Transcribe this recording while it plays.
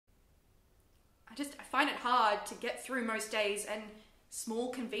find it hard to get through most days, and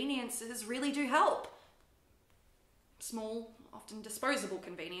small conveniences really do help. Small, often disposable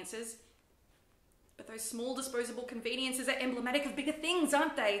conveniences. But those small disposable conveniences are emblematic of bigger things,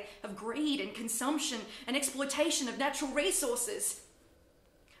 aren't they? Of greed and consumption and exploitation of natural resources.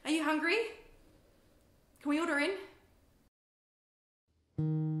 Are you hungry? Can we order in?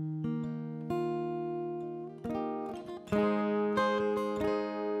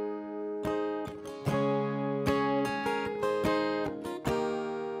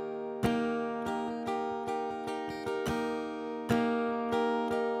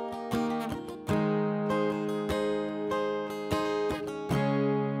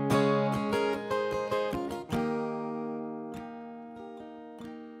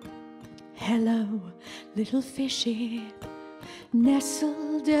 Hello, little fishy,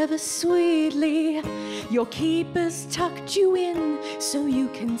 nestled ever sweetly. Your keeper's tucked you in so you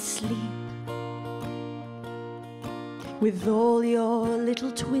can sleep with all your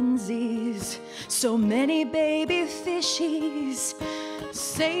little twinsies. So many baby fishies,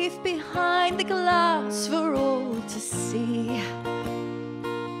 safe behind the glass for all to see.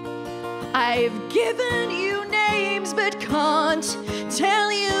 I've given you names but can't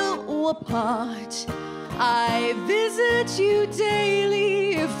tell you apart. I visit you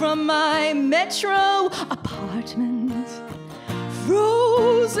daily from my metro apartment,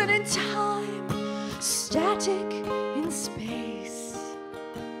 frozen in time, static in space.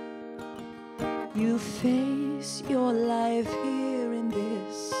 You face your life here in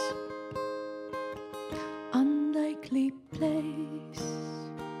this unlikely place.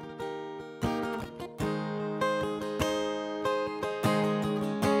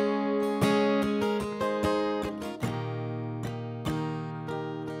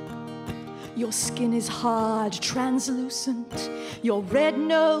 Your skin is hard, translucent, your red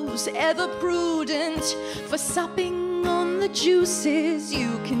nose ever prudent for supping on the juices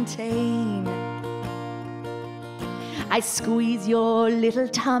you contain. I squeeze your little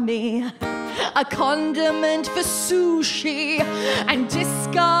tummy, a condiment for sushi, and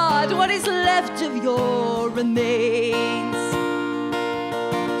discard what is left of your remains.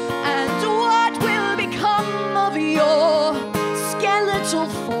 And what will become of your skeletal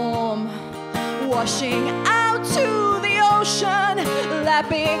form? Washing out to the ocean,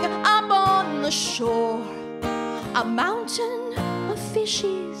 lapping up on the shore. A mountain of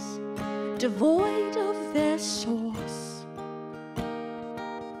fishies, devoid of their source.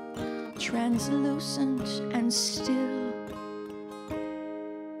 Translucent and still,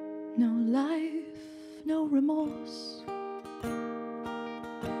 no life, no remorse.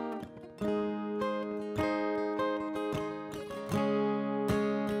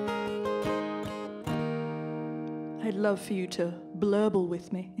 I'd love for you to blurble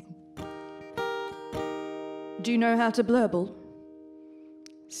with me. Do you know how to blurble?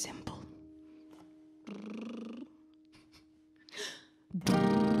 Simple.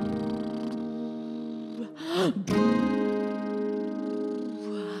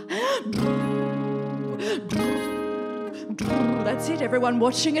 That's it, everyone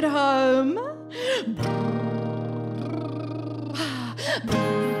watching at home.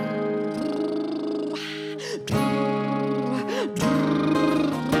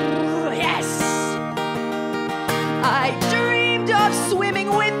 I dreamed of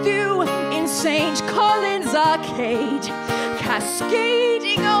swimming with you in St. Colin's Arcade,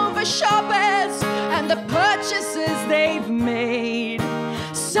 cascading over shoppers and the purchases they've made,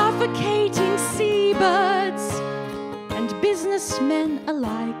 suffocating seabirds and businessmen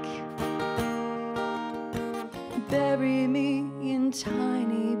alike. Bury me in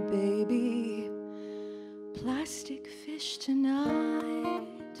tiny baby plastic fish tonight.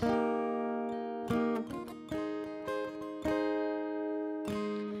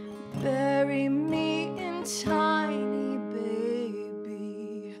 Bury me in time.